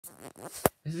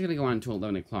This is gonna go on until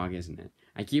 11 o'clock, isn't it?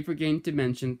 I keep forgetting to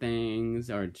mention things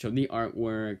or show the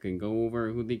artwork and go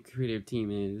over who the creative team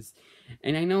is.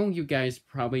 And I know you guys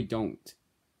probably don't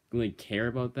really care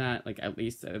about that. Like, at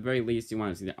the very least, you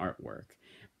want to see the artwork.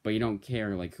 But you don't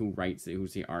care, like, who writes it,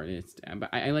 who's the artist.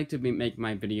 But I like to make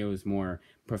my videos more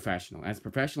professional. As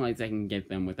professional as I can get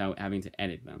them without having to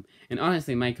edit them. And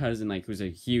honestly, my cousin, like, who's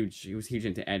huge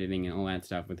into editing and all that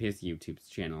stuff with his YouTube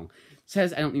channel,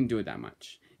 says I don't need to do it that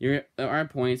much. There are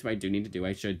points where I do need to do it,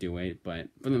 I should do it, but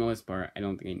for the most part, I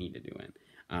don't think I need to do it.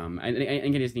 I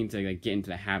think I just need to, like, get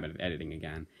into the habit of editing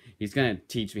again. He's gonna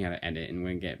teach me how to edit, and we're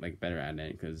gonna get, like, better at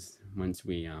it, because once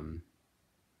we,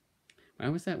 why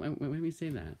was that? Why did we say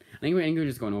that? I think we're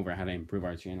just going over how to improve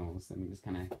our channels, and we just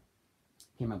kind of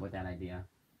came up with that idea.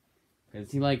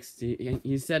 Because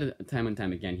he said time and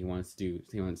time again he wants to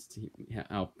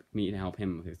help me to help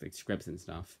him with his, like, scripts and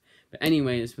stuff. But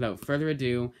anyways, without further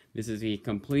ado, this is the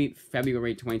complete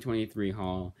February 2023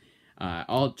 haul.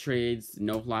 All trades,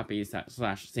 no floppies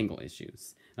 / single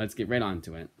issues. Let's get right on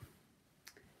to it.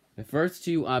 The first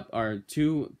two up are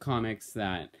two comics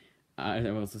that,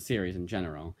 well, it's a series in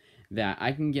general, that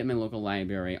I can get in my local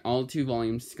library, all 2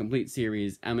 volumes, complete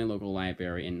series, at my local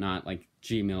library, and not, like,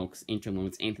 G-Milks,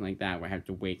 Interloans, anything like that, where I have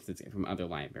to wait from other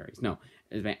libraries. No,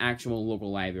 it's my actual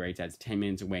local library that's 10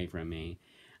 minutes away from me.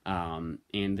 And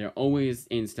they're always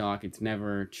in stock, it's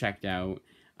never checked out.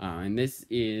 And this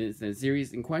is, the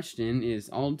series in question is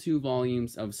all 2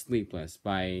 volumes of Sleepless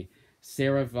by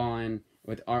Sarah Vaughn,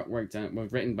 with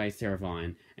artwork written by Sarah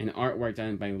Vaughn, and artwork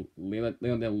done by Leila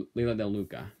Del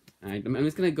Luca. I'm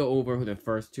just going to go over who the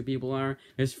first 2 people are.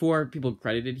 There's 4 people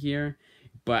credited here,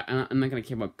 but I'm not going to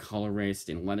care about colorists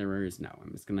and letterers. No,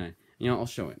 I'm just going to, I'll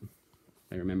show it.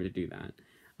 I remember to do that.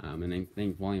 And I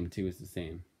think Volume 2 is the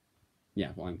same.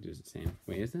 Yeah, Volume 2 is the same.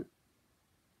 Wait, is it?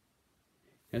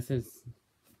 It says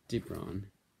Dibron.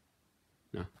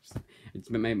 No, it's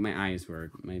my eyes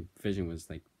were, my vision was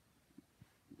like,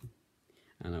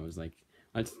 and I was like,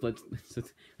 let's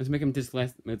make him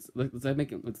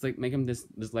make him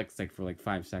dyslexic for like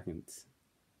 5 seconds.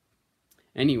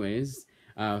 Anyways,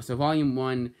 so Volume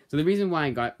 1. So the reason why I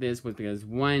got this was because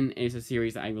 1 is a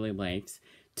series that I really liked.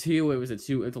 2, it was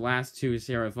the last 2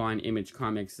 Sarah Vaughn Image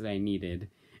comics that I needed.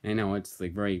 And I know it's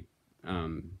like very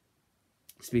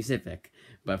specific,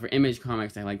 but for Image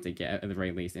comics, I like to get, at the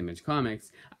very least, Image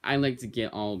comics. I like to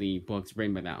get all the books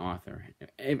written by that author,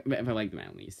 if I like them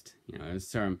at least. There's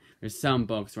some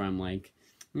books where I'm like,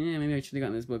 yeah, maybe I should have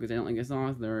gotten this book because I don't like this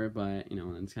author, but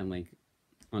it's kind of like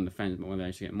on the fence about whether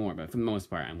I should get more. But for the most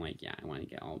part, I'm like, yeah, I want to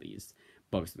get all these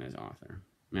books from this author.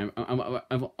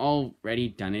 I've already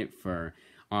done it for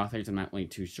authors I'm not,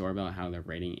 like, too sure about how their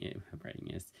writing is.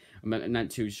 I'm not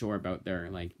too sure about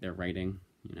their writing.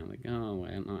 Like, oh,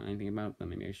 I don't know anything about them.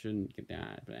 Maybe I shouldn't get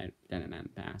that, but I've done it in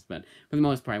the past. But for the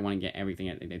most part, I want to get everything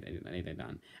that they've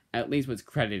done. At least what's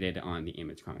credited on the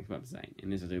Image Comics website.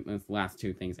 And this is the last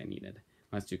 2 things I needed.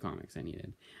 Last 2 comics I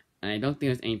needed. And I don't think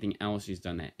there's anything else she's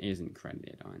done that isn't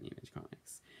credited on Image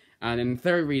Comics. Then the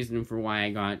third reason for why I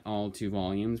got all 2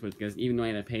 volumes was because even though I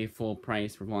had to pay full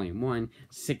price for Volume 1,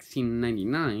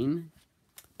 $16.99,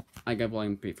 I got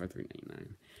Volume 3 for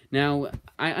 $3.99. Now,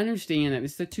 I understand that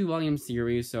this is a 2-volume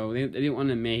series, so they didn't want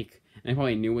to make, and I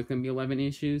probably knew it was going to be 11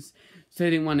 issues, so they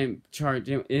didn't want to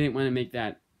they didn't want to make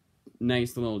that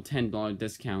nice little $10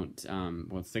 discount,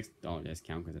 well, $6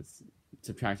 discount, because it's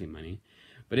subtracting money,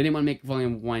 but they didn't want to make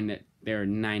Volume 1 at their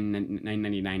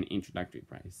 $9.99 introductory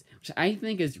price, which I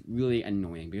think is really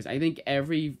annoying, because I think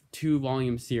every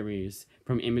 2-volume series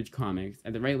from Image Comics,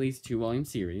 at the very least 2-volume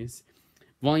series,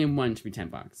 Volume 1 should be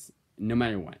 $10, no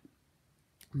matter what.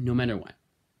 No matter what.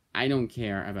 I don't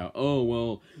care about, oh,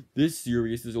 well, this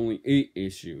series is only 8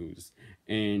 issues,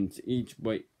 and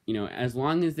but, as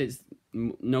long as it's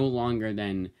no longer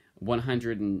than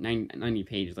 190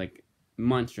 pages, like,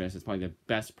 Monstrous is probably the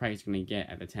best price you're going to get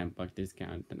at the $10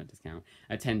 discount,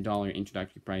 a $10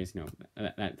 introductory price,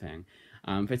 that thing.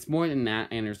 If it's more than that,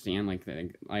 I understand, like,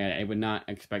 I would not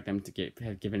expect them to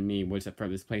have given me What's the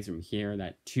Furthest Place from Here,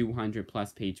 that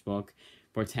 200+ page book,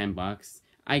 for $10.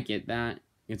 I get that.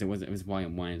 Because it was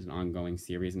Volume 1, it's an ongoing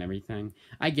series and everything.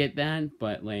 I get that,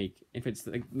 but, like, if it's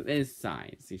like this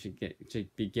size, you should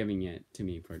be giving it to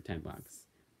me for $10.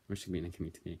 Or should be giving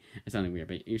it to me. It's something weird,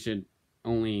 but you should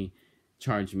only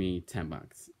charge me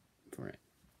 $10 for it.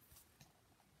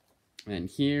 And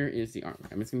here is the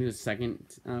artwork. I'm just gonna do the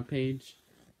second page.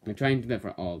 I'm trying to do that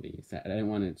for all these. I didn't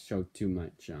want to show too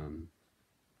much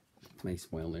like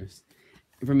spoilers.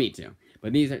 For me too.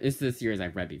 But this is a series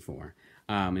I've read before.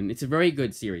 And it's a very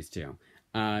good series, too.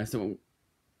 So,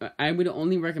 I would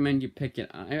only recommend you pick it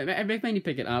up. I recommend you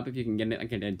pick it up if you can get it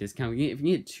like at a discount. If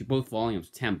you get both volumes,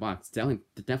 $10,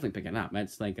 definitely pick it up.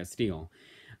 That's like a steal.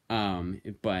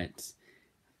 But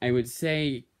I would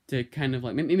say to kind of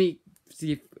like maybe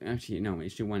see if actually no,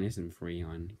 issue 1 isn't free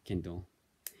on Kindle.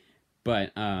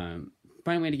 But find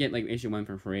a way to get like issue 1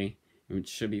 for free, which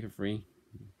should be for free.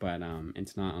 But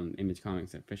it's not on Image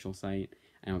Comics' official site.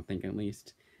 I don't think, at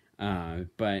least.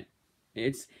 But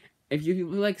it's, if you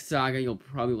like Saga, you'll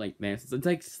probably like this. It's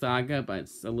like Saga, but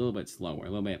it's a little bit slower, a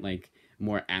little bit like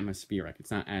more atmospheric.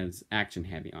 It's not as action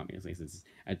heavy, obviously. It's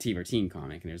a teen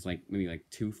comic, and there's like maybe like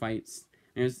 2 fights.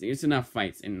 And it's enough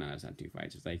fights, and no, it's not 2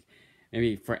 fights. It's like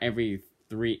maybe for every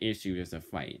 3 issues there's a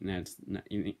fight, and that's not,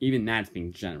 even that's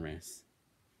being generous.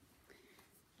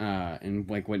 And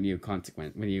like, what would you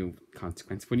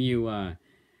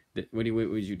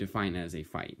would you define as a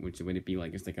fight? Would it be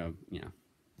like, it's like a, you know,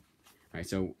 alright,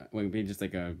 so would it be just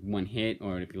like a 1 hit,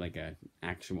 or would it be like a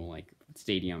actual like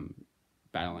stadium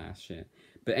battle ass shit?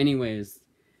 But anyways,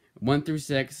 1 through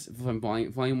 6 from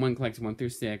volume 1 collects 1 through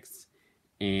 6,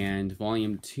 and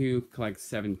volume 2 collects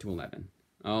 7 to 11.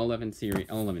 All 11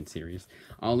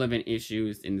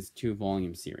 issues in this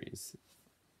 2-volume series.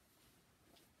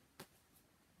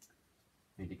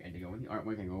 I had to go with the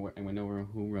artwork. I went over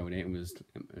who wrote it. It was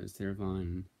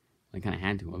Servan. I kind of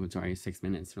had to. It's already 6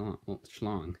 minutes long. It's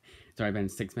already been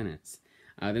 6 minutes.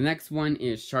 The next one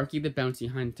is Sharkey the Bounty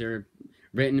Hunter,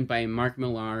 written by Mark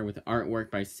Millar with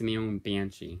artwork by Simone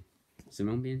Bianchi.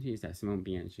 Simone Bianchi? Is that Simone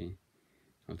Bianchi?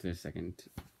 I'll do the second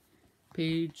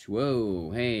page.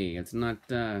 Whoa, hey, let's not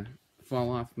fall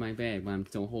off my bed while I'm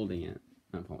still holding it.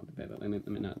 Not fall off the bed, but let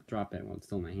me not drop it while it's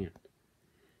still in my hand.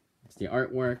 It's the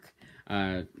artwork.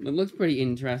 It looks pretty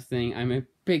interesting. I'm a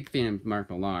big fan of Mark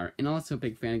Millar, and also a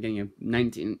big fan of getting a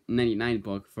 1999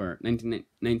 book for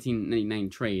 1999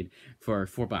 trade for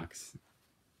 $4.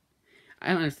 I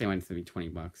don't understand why it's gonna be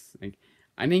 $20. Like,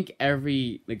 I think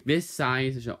this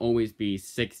size should always be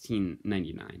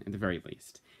 $16.99 at the very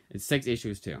least. It's 6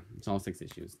 issues too. It's all 6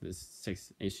 issues. This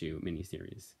 6-issue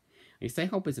miniseries. At least I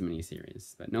hope it's a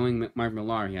miniseries. But knowing Mark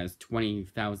Millar, he has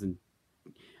 20,000.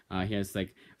 He has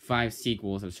like 5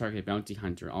 sequels of Sharkey the Bounty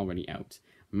Hunter already out.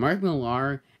 Mark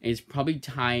Millar is probably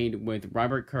tied with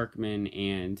Robert Kirkman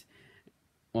and,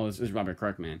 well, this is Robert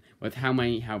Kirkman, with how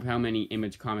many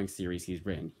Image Comics series he's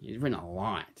written. He's written a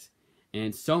lot.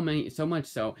 And so much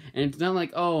so, and it's not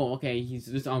like, oh, okay, he's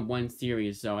just on 1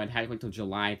 series, so I'd have to wait until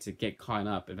July to get caught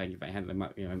up if I had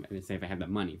the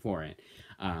money for it.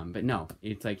 But no,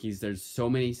 it's like there's so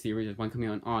many series. There's one coming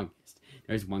out in August.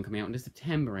 There's one coming out in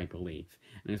September, I believe,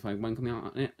 and there's like one coming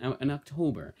out in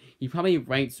October. He probably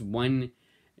writes 1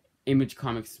 Image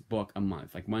Comics book a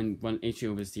month, like one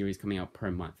issue of a series coming out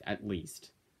per month at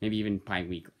least, maybe even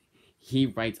bi-weekly. He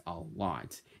writes a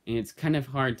lot, and it's kind of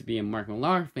hard to be a Mark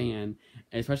Millar fan,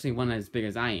 especially one as big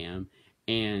as I am,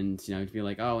 and, you know, to be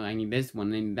like, oh, I need this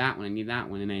one, I need that one, I need that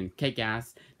one, and then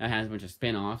Kick-Ass, that has a bunch of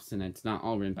spin-offs, and it's not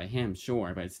all written by him,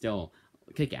 sure, but it's still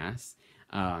Kick-Ass.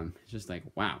 It's just like,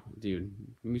 wow, dude,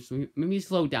 maybe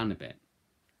slow down a bit.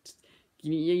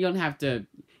 You don't have to,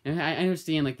 and I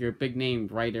understand, like, you're a big-name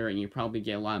writer, and you probably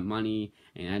get a lot of money,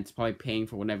 and that's probably paying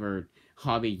for whatever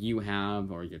hobby you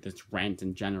have, or just rent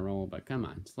in general, but come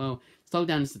on, slow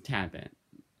down just a tad bit.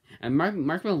 And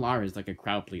Mark Millar is like a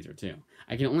crowd pleaser too.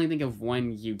 I can only think of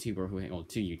 1 YouTuber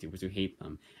 2 YouTubers who hate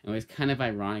them, and it was kind of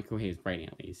ironic who hates writing,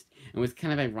 at least. And what's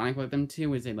kind of ironic with them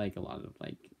too is they like a lot of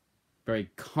like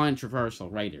very controversial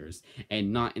writers,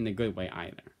 and not in the good way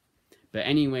either. But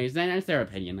anyways, that's their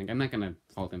opinion. Like, I'm not gonna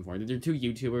fault them for it. There are 2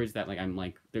 YouTubers that, like, I'm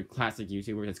like, they're classic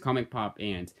YouTubers. It's Comic Pop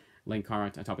and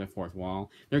Linkara atop the 4th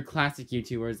wall. They're classic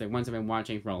YouTubers. They're ones I've been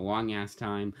watching for a long ass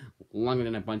time, longer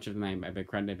than a bunch of them I've been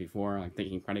credited before, like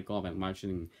Thinking Critical. I've been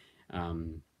watching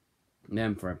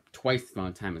them for twice the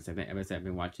amount of time as I've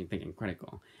been watching Thinking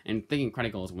Critical. And Thinking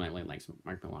Critical is one I really like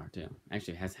Mark Millar too.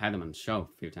 Actually, has had them on the show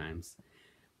a few times.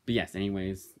 But yes,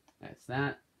 anyways, that's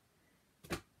that.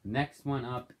 Next one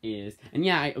up is, and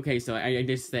yeah, so I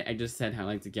just said how I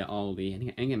like to get all the, I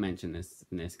think I mentioned this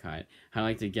in this cut, how I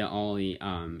like to get all the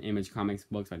Image Comics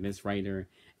books by this writer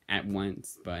at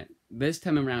once, but this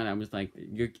time around I was like,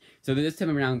 so this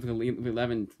time around for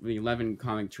the 11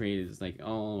 comic trade is like,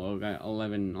 oh, got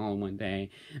 11 all in one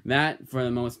day. That, for the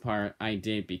most part, I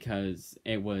did because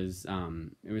it was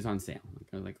on sale. Like,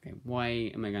 I was like, okay, why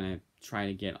am I gonna try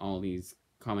to get all these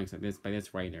comics like this by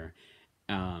this writer?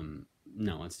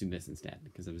 No, let's do this instead,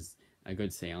 because it was a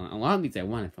good sale. A lot of these I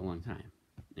wanted for a long time,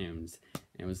 and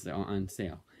it was on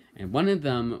sale. And one of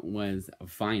them was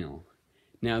Vinyl.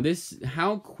 Now,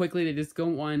 how quickly did this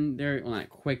go on there? Well, not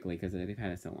quickly, because they've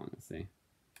had it so long. Let's see.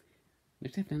 They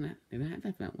haven't had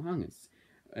that for that long.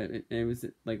 It was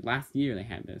like last year they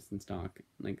had this in stock,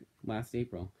 like last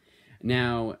April.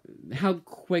 Now, how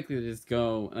quickly did this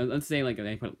go? Let's say like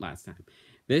they put it last time.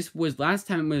 This was last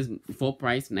time it was full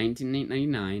price,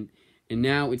 $19.99, and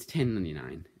now it's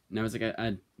 $10.99. Now it's like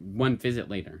a one visit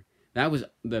later. That was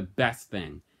the best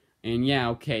thing. And yeah,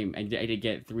 okay, I did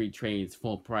get 3 trades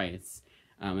full price,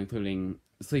 including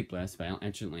Sleepless, but I don't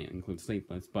actually include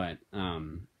Sleepless, but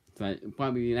so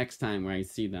probably the next time where I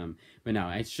see them. But no,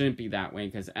 it shouldn't be that way,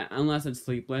 because unless it's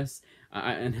Sleepless,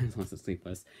 unless it's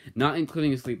Sleepless, not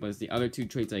including Sleepless, the other 2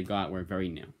 trades I got were very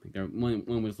new. Like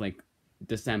one was like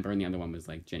December, and the other one was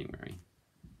like January.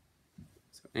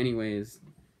 So anyways,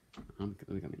 I'm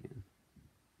coming in.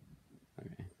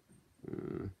 Okay.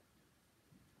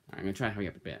 I'm gonna try to hurry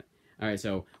up a bit. Alright,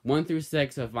 so 1 through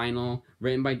 6 of vinyl,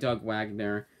 written by Doug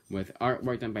Wagner, with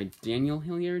artwork done by Daniel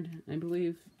Hilliard, I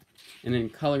believe. And then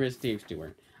colorist Dave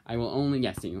Stewart. I will only,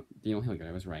 yes, Daniel Hilliard,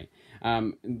 I was right.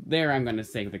 There I'm gonna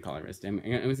say the colorist. I'm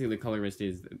gonna say the colorist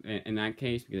is, in that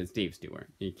case, because it's Dave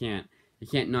Stewart. You can't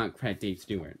not credit Dave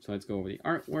Stewart. So let's go over the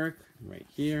artwork, right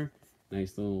here.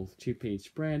 Nice little 2-page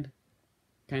spread,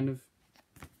 kind of.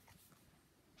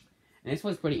 And this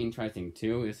was pretty interesting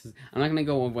too. I'm not gonna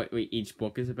go over what each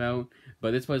book is about,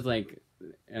 but this was like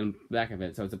in the back of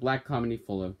it. So it's a black comedy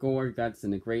full of gore, guts,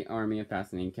 and a great army of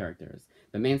fascinating characters.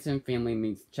 The Manson family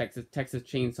meets Texas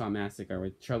Chainsaw Massacre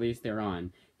with Charlize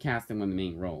Theron cast in one of the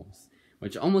main roles,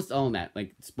 which almost all of that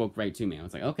like spoke right to me. I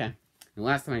was like, okay. And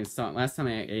last time I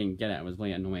didn't get it, I was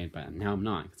really annoyed, but now I'm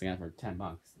not, because I got it for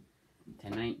 $10.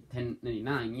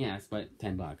 $10.99, yes, but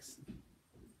 $10.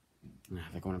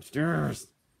 They're going upstairs.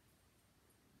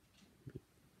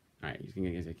 Alright,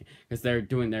 because they're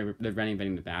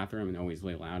renovating the bathroom, and they're always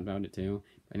really loud about it too.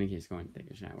 I think he's going to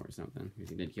take a shower or something,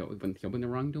 because he opened the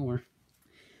wrong door.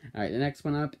 Alright, the next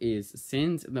one up is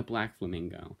Sins of the Black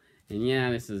Flamingo. And yeah,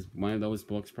 this is one of those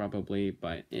books probably,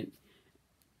 but it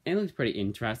looks pretty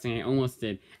interesting. I almost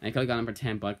did, and I could have gotten it for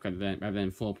 $10 rather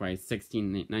than full price,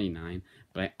 $16.99.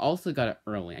 But I also got it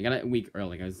early. I got it a week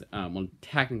early, because, well,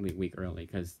 technically a week early,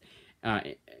 because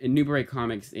Newbury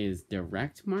Comics is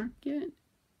direct market,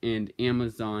 and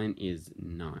Amazon is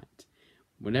not.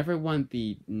 Whatever one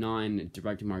the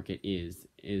non-direct market is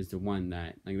the one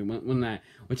that, like,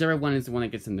 whichever one is the one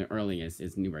that gets them the earliest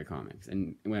is Newbury Comics,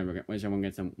 and whichever one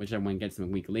gets them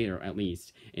a week later at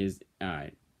least is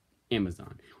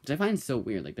Amazon, which I find so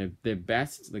weird. Like the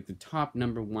best, like the top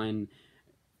 #1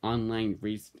 online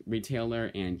retailer,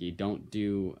 and you don't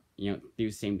do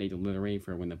same day delivery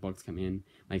for when the books come in.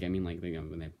 Like I mean, like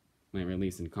when they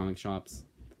release in comic shops.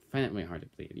 I find it really hard to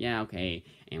believe. Yeah, okay,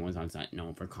 Amazon's not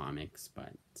known for comics,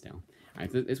 but still. Alright,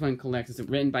 so this one collects. It's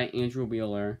written by Andrew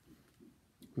Wheeler,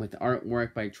 with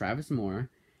artwork by Travis Moore,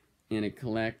 and it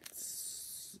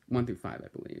collects 1 through 5, I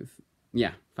believe.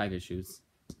 Yeah, 5 issues.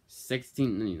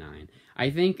 $16.99. I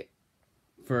think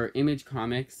for Image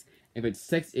Comics, if it's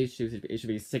 6 issues, it should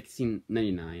be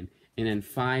 $16.99, and then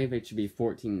 5 it should be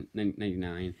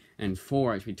 $14.99, and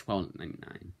 4 it should be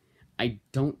 $12.99. I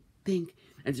don't think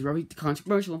it's very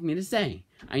controversial for me to say.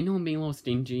 I know I'm being a little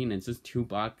stingy, and it's just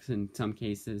 $2 in some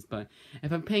cases. But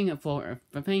if I'm paying it for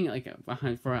a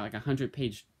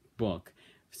 100-page book,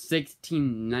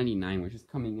 $16.99, which is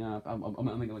coming up. I'm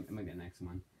gonna look at the next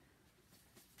one.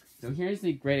 So here's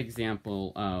a great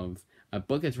example of a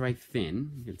book that's very thin.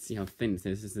 You can see how thin this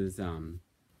is. This is it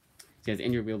has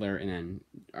Andrew Wheeler and then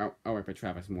artwork by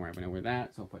Travis Moore. I went over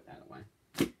that, so I'll put that away.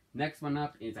 Next one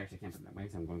up is, actually I can't put that way,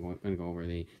 so I'm going to go over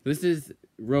the... So this is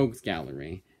Rogues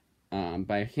Gallery,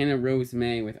 by Hannah Rose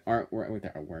May with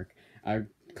artwork.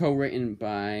 Co-written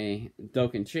by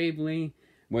Duncan Chabley,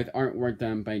 with artwork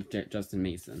done by Justin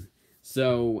Mason.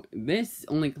 So this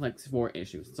only collects 4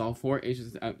 issues. It's all 4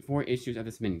 issues of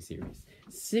this miniseries.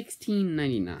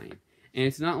 $16.99, and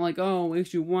it's not like, oh,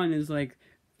 issue 1 is like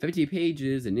 50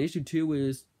 pages and issue 2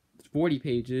 is 40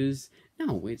 pages.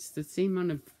 No, it's the same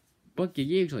amount of book you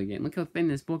usually get. Look how thin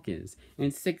this book is, and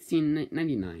it's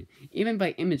 $16.99. Even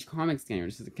by Image Comics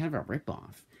standards, this is kind of a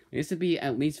ripoff. This would be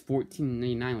at least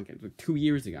 $14.99 like 2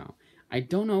 years ago. I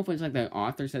don't know if it's like the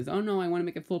author says, oh no, I want to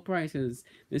make it full price because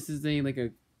this is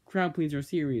a crowd pleaser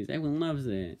series. Everyone loves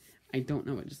it. I don't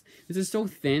know. This is so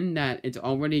thin that we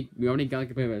already got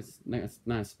like a bit of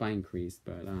not a spine crease,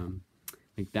 but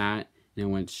like that.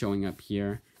 When it's showing up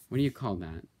here, what do you call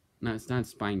that? No, it's not a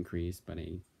spine crease, but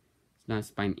it's not a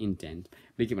spine indent.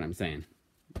 But you get what I'm saying.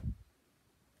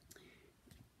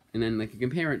 And then like you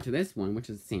compare it to this one, which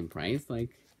is the same price.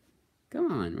 Like,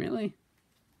 come on, really?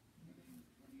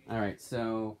 All right,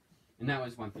 so. And that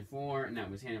was 1 through 4, and that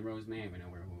was Hannah Rose May. I went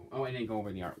over I didn't go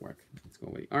over the artwork. Let's go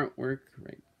over the artwork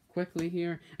right quickly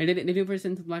here. Did I do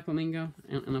Prism to Black Flamingo?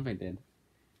 I don't know if I did.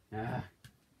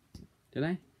 Did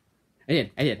I? I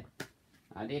did.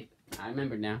 I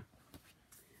remember now.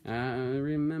 I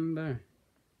remember.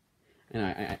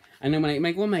 And I know when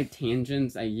I go on my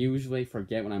tangents, I usually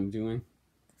forget what I'm doing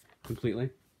completely.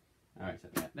 Alright, so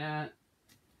I got that.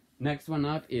 Next one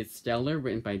up is Stellar,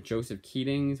 written by Joseph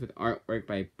Keatings, with artwork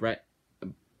by Brett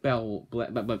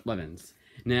Blevins.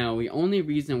 Now, the only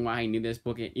reason why I knew this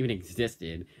book even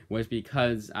existed was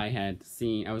because I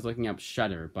was looking up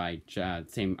Shudder by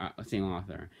same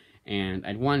author. And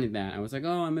I'd wanted that. I was like,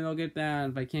 oh, maybe I'll get that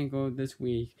if I can't go this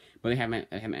week. But they have my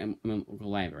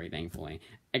local library, thankfully.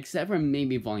 Except for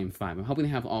maybe Volume 5. I'm hoping to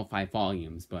have all 5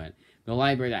 volumes, but the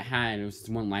library that had, it was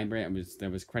just one library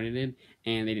that was credited,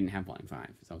 and they didn't have Volume 5.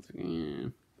 So I was like,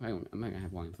 I'm not going to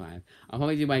have Volume 5. I'll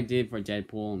probably do what I did for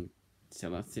Deadpool and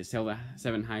sell the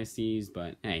 7 High Seas,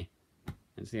 but hey,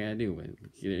 that's what I gotta do.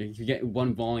 You get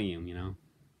 1 volume, you know?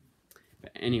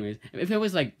 But anyways, if it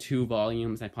was like 2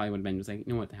 volumes, I probably would have been just like,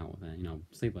 you know what the hell with that, you know,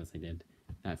 Sleepless I did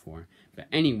that for. But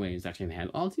anyways, actually they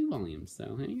had all 2 volumes,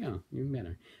 so there you go, even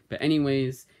better. But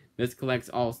anyways, this collects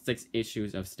all 6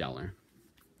 issues of Stellar.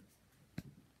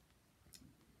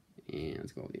 And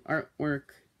let's go with the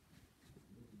artwork.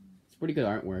 It's pretty good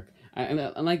artwork. I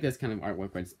like this kind of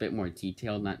artwork where it's a bit more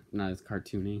detailed, not as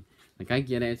cartoony. Like, I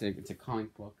get it, it's a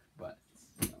comic book, but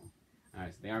still.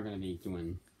 Alright, so they are going to be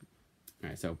doing...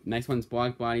 Alright, so next one's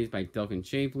Bog Bodies by Duncan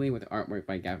Shapley with artwork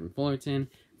by Gavin Fullerton.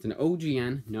 It's an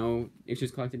OGN, no issues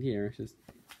collected here, it's just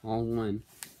all one.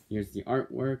 Here's the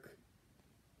artwork.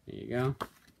 There you go.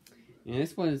 And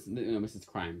this was, this is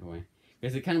Crime Boy.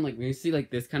 Because it kind of like, when you see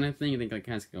like this kind of thing, you think like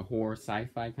kind of like a horror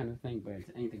sci-fi kind of thing, but it's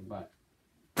anything but.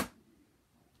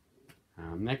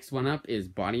 Next one up is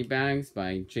Body Bags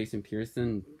by Jason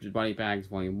Pearson. Body Bags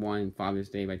Volume 1, Father's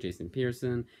Day by Jason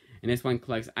Pearson. And this one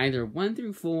collects either 1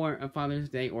 through 4 of Father's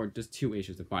Day or just 2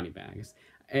 issues of Body Bags.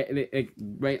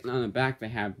 Right on the back they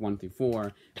have 1 through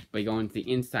 4, but you go into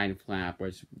the inside flap,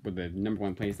 where the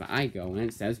 #1 place that I go, and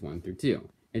it says 1 through 2.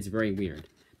 It's very weird.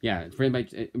 Yeah, it's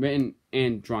written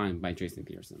and drawn by Jason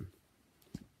Pearson.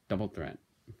 Double threat.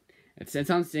 It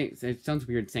sounds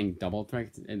weird saying double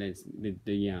threat, and it's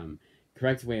the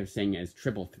correct way of saying it is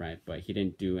triple threat, but he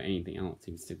didn't do anything else.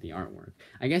 He just did the artwork.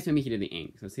 I guess maybe he did the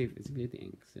ink. So let's see if he did the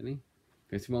ink, did he?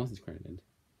 Because who else is credited?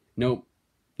 Nope.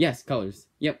 Yes, colors.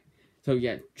 Yep. So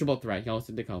yeah, triple threat. He also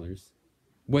did the colors.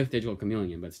 With Digital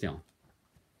Chameleon, but still.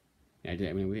 Yeah, I did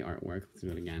it with the artwork. Let's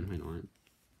do it again. Why not?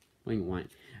 Volume 1.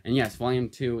 And yes, Volume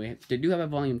 2. They do have a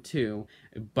Volume 2,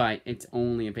 but it's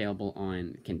only available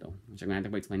on Kindle. Which I'm going to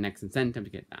have to wait till my next incentive to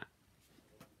get that.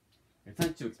 It's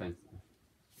not too expensive.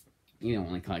 You know,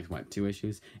 only collect, what, 2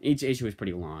 issues? Each issue is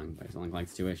pretty long, but it only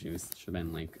collects 2 issues. It should have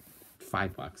been like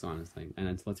 $5, honestly. And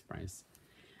that's list price.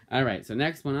 Alright, so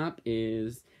next one up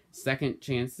is Second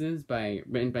Chances,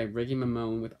 written by Ricky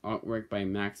Mamone with artwork by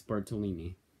Max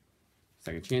Bertolini.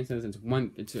 Second Chances,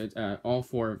 it's all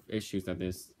 4 issues of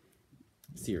this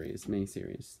series,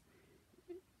 mini-series.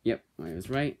 Yep, I was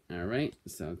right. Alright,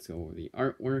 so let's go over the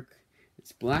artwork.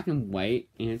 It's black and white,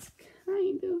 and it's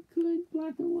kind of good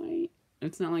black and white.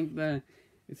 It's not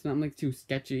like too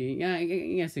sketchy. Yeah, I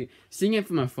guess seeing it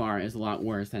from afar is a lot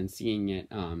worse than seeing it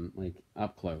like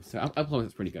up close. So up close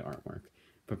is pretty good artwork,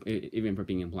 even for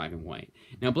being in black and white.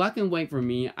 Now black and white for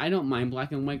me, I don't mind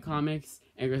black and white comics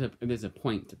if there's a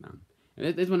point to them.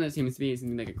 This one that seems to be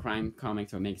like a crime comic,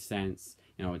 so it makes sense.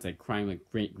 You know, it's like crime,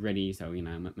 like gritty. So you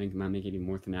know, I'm making it even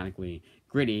more thematically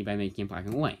gritty by making it black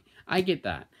and white. I get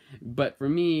that, but for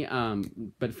me, no,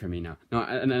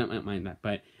 I don't mind that,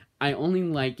 but. I only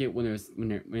like it when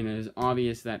it's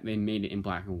obvious that they made it in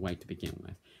black and white to begin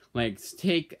with. Like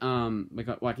take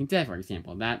like Walking Dead for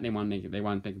example. That they want to make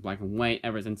it black and white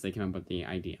ever since they came up with the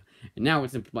idea. And now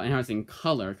it's in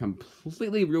color,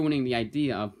 completely ruining the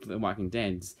idea of the Walking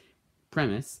Dead's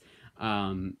premise,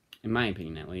 in my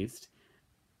opinion at least.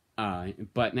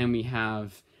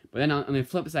 But then on the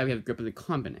flip side, we have Grip of the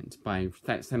Continent by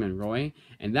Simon Roy,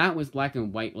 and that was black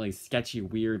and white, like sketchy,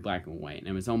 weird black and white. And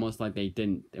it was almost like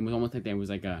there was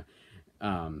like a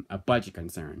budget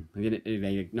concern. They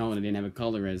didn't have a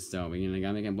colorist, so they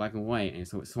gotta make it black and white. And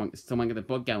so someone got the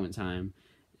book out in time.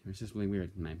 It was just really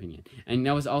weird, in my opinion. And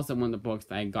that was also one of the books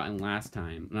that I had gotten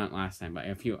not last time, but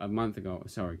a month ago or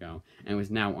so ago, and it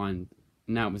was now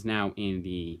in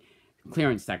the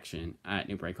clearance section at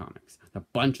Newbury Comics. A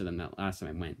bunch of them that last time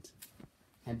I went.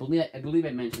 I believe I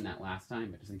mentioned that last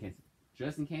time, but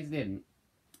just in case I didn't.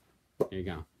 There you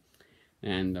go.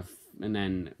 And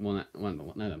then the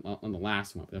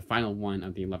last one, the final one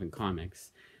of the 11 comics.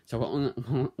 So we're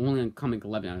only on comic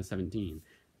 11 out of 17.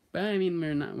 but I mean,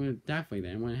 we're definitely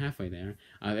there. We're halfway there.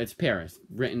 It's Paris,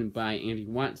 written by Andy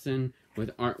Watson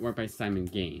with artwork by Simon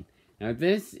Gain. Now,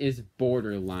 this is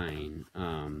borderline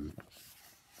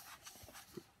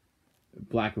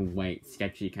black and white,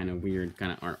 sketchy, kind of weird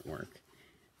kind of artwork.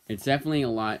 It's definitely a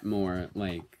lot more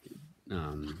like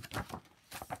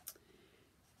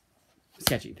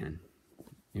sketchy then.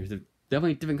 There's a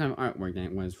definitely different kind of artwork than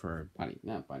it was for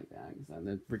not body bags.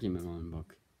 The Ricky Malone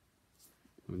book.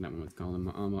 What that one was called.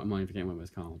 I'm forgetting what it was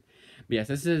called. But yes,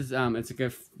 this is it's like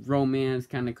a romance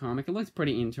kind of comic. It looks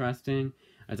pretty interesting.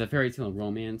 It's a fairy tale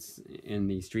romance in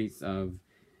the streets of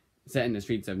set in the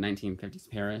streets of 1950s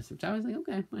Paris, which I was like,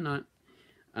 okay, why not?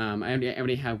 I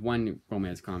already have one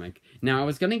romance comic. Now I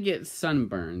was gonna get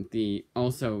Sunburn, the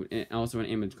also an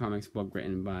Image Comics book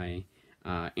written by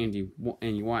Andy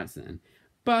Watson.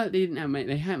 But they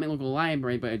had my local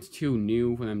library, but it's too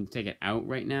new for them to take it out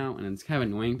right now, and it's kind of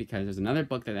annoying because there's another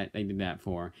book that they did that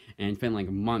for, and it's been like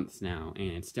months now,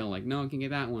 and it's still like, no, I can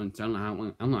get that one. So I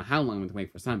don't know how long I'm going to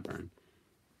wait for Sunburn.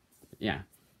 Yeah,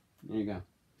 there you go.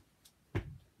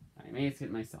 I may have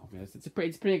it myself. Yes, it's a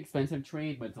pretty expensive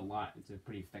trade, but it's a lot. It's a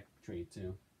pretty thick trade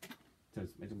too, so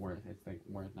it's worth it. It's like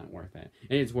not worth it.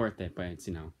 It is worth it, but it's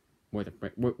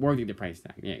worthy the price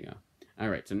tag. There you go.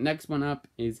 Alright, so next one up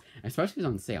is, especially if it's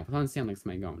on sale. If it's on sale next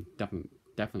time I go, I'm definitely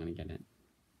going to get it.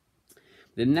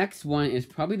 The next one is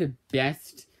probably the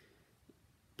best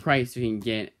price you can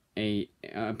get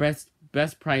best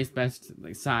price, best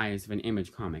size of an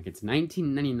Image comic. It's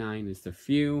 $19.99. It's The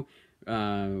Few,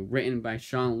 written by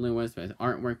Sean Lewis with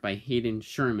artwork by Hayden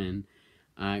Sherman,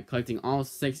 collecting all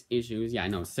 6 issues. Yeah, I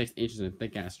know, 6 issues of a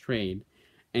thick-ass trade.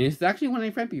 And it's actually one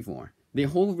I've read before. The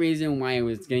whole reason why I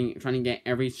was trying to get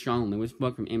every Sean Lewis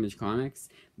book from Image Comics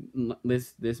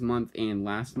this month and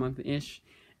last month-ish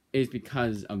is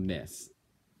because of this.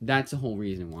 That's the whole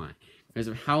reason why. Because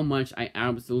of how much I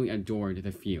absolutely adored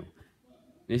The Few.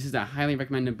 This is a highly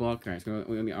recommended book. Alright, so look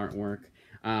at the artwork.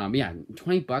 Yeah,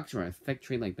 $20 for a thick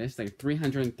trade like this, like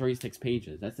 336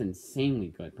 pages. That's an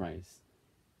insanely good price.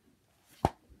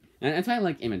 And that's why I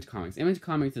like Image Comics. Image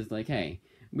Comics is like, hey,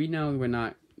 we know we're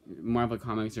not Marvel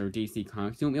Comics or DC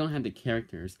Comics. We don't have the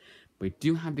characters, but we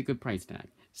do have the good price tag.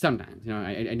 Sometimes, you know,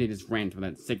 I did this rant for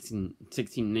that $16.99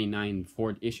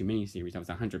 4-issue miniseries. That was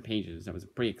 100 pages. That was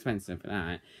pretty expensive for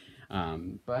that.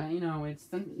 But you know, it's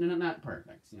not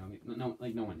perfect. You know,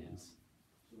 no one is.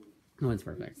 No one's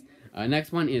perfect.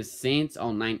 Next one is Saints,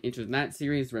 all 9 issues in that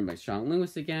series, written by Sean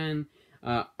Lewis again.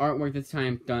 Artwork this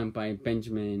time done by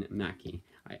Benjamin Mackey.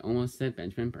 I almost said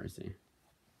Benjamin Percy.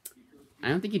 I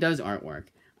don't think he does artwork.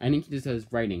 I think he just does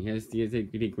writing. He has a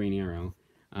Green Arrow.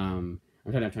 I'm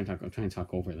trying to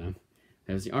talk over them.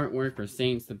 There's the artwork for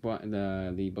Saints, the Book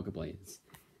of Blaise.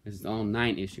 This is all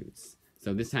 9 issues.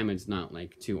 So this time it's not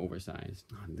like too oversized.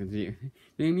 Oh, the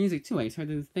music too. I just heard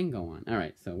this thing go on. All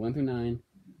right, so 1 through 9.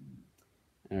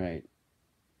 All right.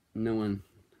 No one.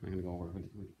 I'm gonna go over what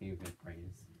the favorite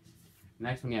praise.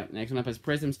 Next one up is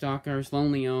Prism, Stalker,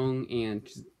 Sloan Leone, and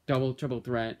Triple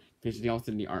Threat. Because she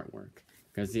also did the artwork.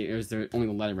 Because it was only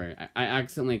the letterer. I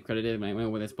accidentally credited, when I went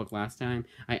over this book last time,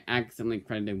 I accidentally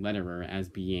credited letterer as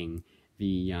being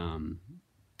the,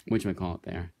 whatchamacallit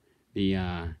there?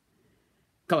 The,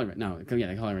 colorist,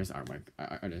 the colorist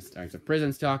artist. Alright, so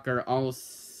Prison Stalker, all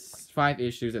 5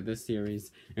 issues of this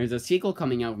series. There's a sequel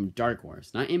coming out from Dark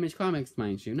Horse. Not Image Comics,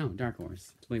 mind you. No, Dark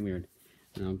Horse. It's really weird.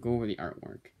 And I'll go over the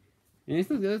artwork. And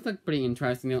this looks pretty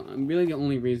interesting. Really, the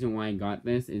only reason why I got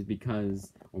this is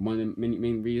because, or one of the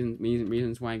main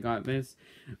reasons why I got this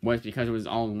was because it was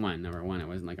all in one. Number one, it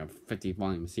wasn't like a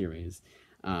 50-volume series,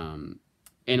 and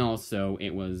also it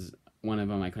was one of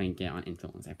them I couldn't get on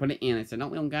Influence. I put it in. I said, no,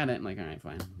 we don't got it. I'm like, all right,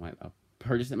 fine. I'll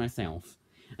purchase it myself.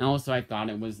 And also, I thought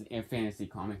it was a fantasy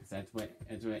comic. That's what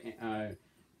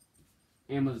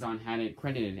Amazon had it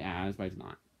credited as, but it's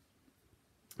not.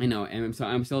 I know, and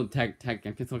I'm still kind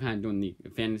of doing the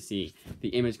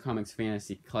Image Comics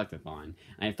Fantasy Collectathon. And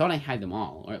I thought I had them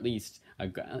all, or at least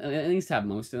have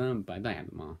most of them, but I thought I had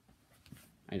them all.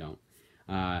 I don't.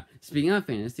 Speaking of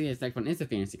fantasy, this next one is a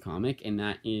fantasy comic, and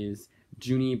that is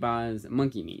Juniba's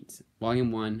Monkey Meat,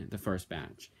 Volume 1, the first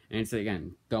batch. And it's,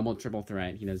 again, triple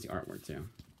threat. He does the artwork, too.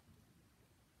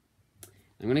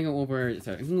 I'm gonna go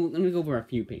over a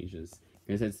few pages.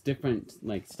 Because it's different,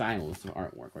 like, styles of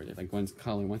artwork, where like one's in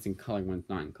color, one's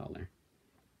not in color.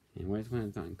 And where's one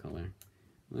that's not in color?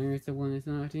 Where's the one that's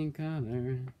not in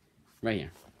color? Right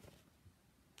here.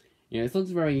 Yeah, this looks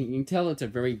you can tell it's a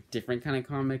very different kind of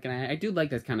comic, and I do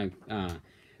like this kind of,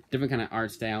 different kind of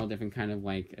art style, different kind of,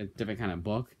 like, a different kind of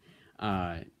book.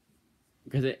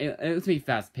 Because it looks to be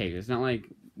fast-paced. It's not like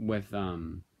with,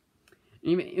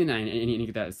 Even I need to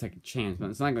get that a second chance, but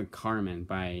it's not like Carmen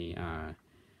by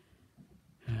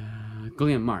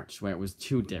Gillian March, where it was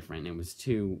too different. It was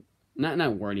too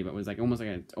not wordy, but it was like almost like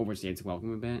it overstayed its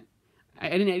welcome a bit. I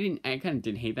kind of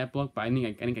did hate that book, but I think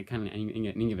I kind of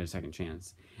didn't give it a second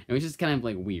chance. It was just kind of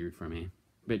like weird for me,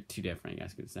 a bit too different, I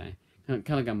guess you could say. Kind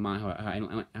of like a manga. I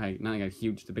not like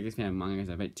the biggest fan of manga is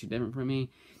a bit too different for me.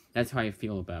 That's how I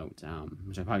feel about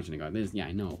which I probably shouldn't go. This, yeah,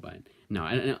 I know, but no,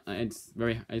 it's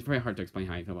very hard to explain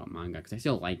how I feel about manga because I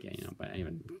still like it, but I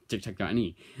haven't checked out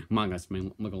any mangas from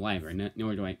my local library,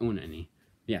 nor do I own any.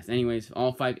 Yes, anyways,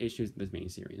 all 5 issues of this main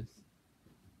series.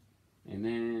 And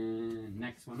then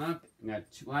next one up, we got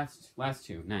last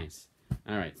two. Nice.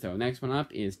 All right, so next one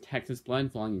up is Texas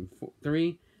Blood, Volume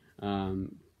 3,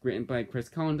 written by Chris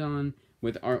Condon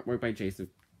with artwork by Jason.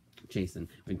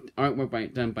 With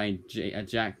artwork done by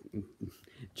Jack.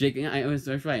 I was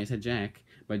right. I said Jack,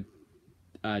 but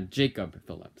Jacob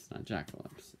Phillips, not Jack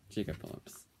Phillips. Jacob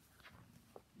Phillips.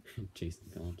 Jason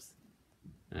Phillips.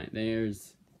 All right,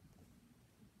 there's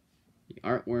the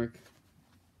artwork.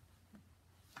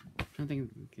 I'm trying to think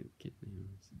of the kid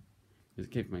names. There's a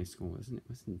kid from my school, isn't it?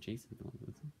 Wasn't Jason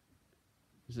Phillips?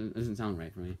 It doesn't sound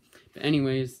right for me. But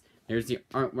anyways, there's the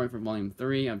artwork for Volume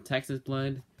 3 of Texas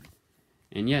Blood.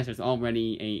 And yes, there's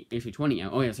already a issue 20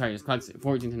 out. Oh yeah, sorry, it's called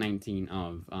 14 to 19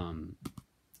 of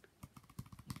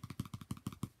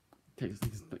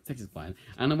Texas Blood.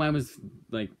 I don't know why I was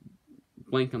like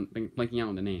blanking out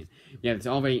on the name. Yeah, there's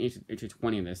already issue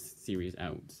 20 of this series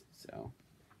out. So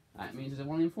that means there's a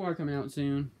Volume 4 coming out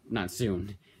soon. Not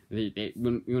soon. We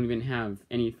won't even have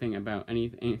anything about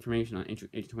any information on issue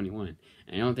 21.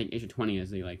 And I don't think issue 20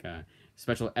 is like a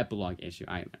special epilogue issue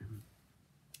either.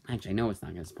 Actually, I know it's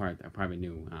not. It's part of a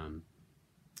new,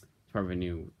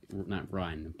 not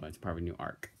run, but it's part of a new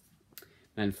arc.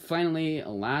 And finally,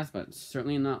 last but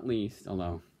certainly not least,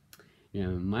 although,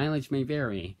 mileage may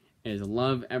vary, is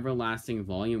Love Everlasting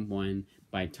Volume 1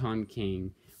 by Tom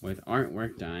King, with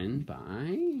artwork done by,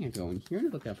 I go in here to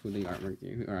look up who the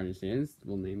artist is,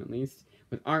 we'll name at least,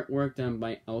 with artwork done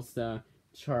by Elsa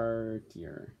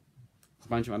Chartier. A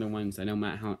bunch of other ones. I know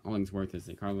Matt Hollingsworth is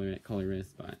the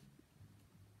colorist, but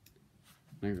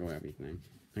I'm not gonna go over everything.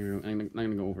 I'm not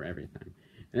gonna go over everything.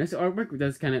 And this artwork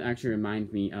does kind of actually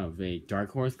remind me of a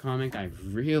Dark Horse comic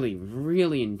I've really,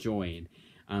 really enjoyed.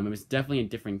 It was definitely a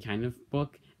different kind of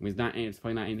book. It's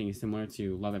probably not anything similar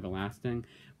to Love Everlasting,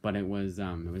 but it was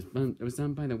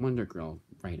done by the Wonder Girl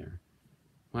writer.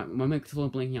 Why am I still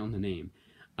blanking on the name?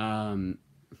 Of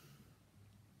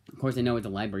course, I know it's a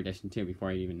library edition too. Before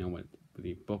I even know what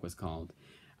the book was called.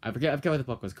 I forget what the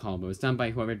book was called, but it was done by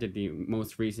whoever did the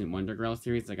most recent Wonder Girl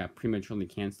series that got prematurely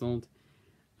canceled.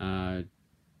 Not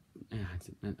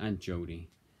Jody.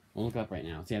 We'll look up right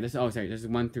now. So yeah, this is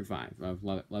 1 through 5 of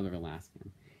Love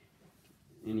Everlasting.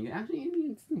 And you can actually,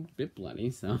 it's a bit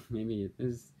bloody, so maybe it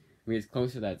is. It's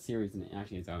closer to that series than it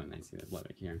actually is out, and I see that blood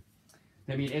right here.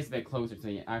 Maybe it is a bit closer to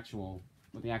the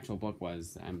what the actual book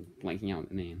was. I'm blanking out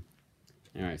the name.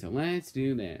 All right, so let's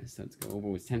do this. Let's go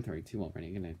over. It's 10:32 already.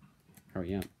 I'm gonna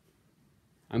hurry up.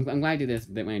 I'm glad I did this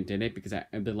when I did it because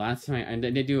the last time I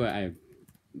did do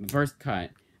first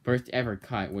ever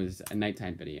cut was a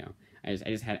nighttime video. I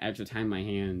just had extra time in my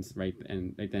hands right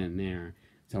then and there.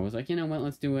 So I was like, you know what,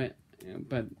 let's do it.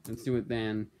 But let's do it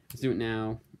then. Let's do it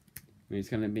now. I mean, it's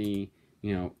gonna be,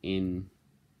 in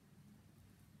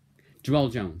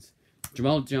Joelle Jones.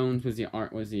 Joelle Jones was the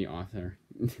author.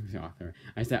 The author.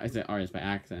 I said artist by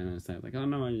accident, and I said like, oh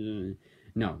no,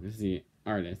 no, this is the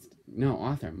artist. No,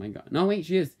 author. My God. No, wait,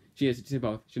 she is. She did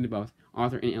both. She did both.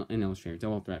 Author and illustrator.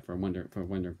 Double threat for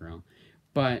Wonder Girl.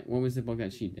 But what was the book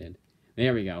that she did?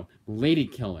 There we go. Lady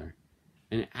Killer.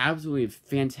 An absolutely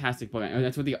fantastic book.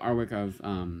 That's what the artwork of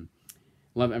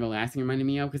Love Everlasting reminded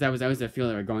me of, because I was a feel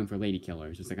they were going for Lady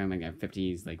Killers. Just like kind of like a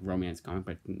 50s like romance comic,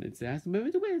 but it's a bit of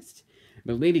a twist.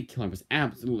 But Lady Killer was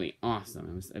absolutely awesome.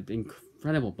 It was an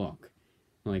incredible book.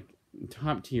 Like,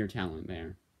 top tier talent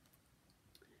there.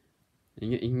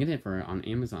 And you can get it on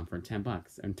Amazon for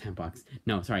 $10.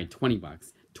 No, sorry, $20.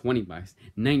 $20.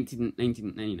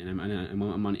 $19.99. I'm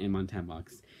on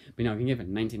 $10. But no, you can get it for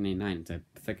 $19.99. It's a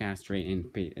thick ass straight and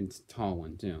it's a tall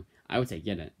one too. I would say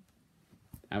get it.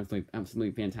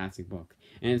 Absolutely fantastic book,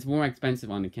 and it's more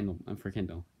expensive on the Kindle for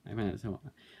Kindle. I find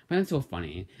it so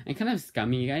funny and kind of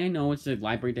scummy. I know it's a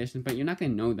library edition, but you're not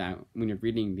gonna know that when you're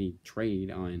reading the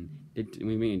trade on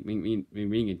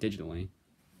reading it digitally.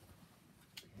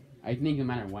 I think no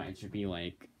matter what, it should be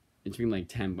like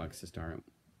 $10 to start.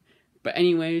 But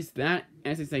anyways, that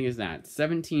as I say is that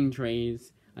 17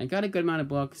 trays. I got a good amount of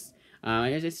books.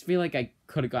 I just feel like I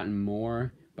could have gotten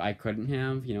more, but I couldn't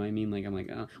have. You know what I mean? Like I'm like,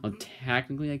 oh, well,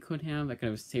 technically I could have. I could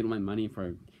have saved my money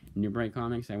for New Bright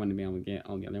Comics. I wouldn't be able to get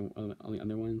all the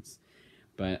other ones.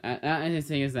 But as I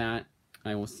say is that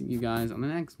I will see you guys on the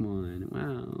next one.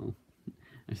 Wow,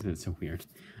 I said that's so weird.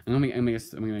 I'm gonna make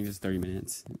this 30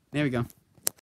 minutes. There we go.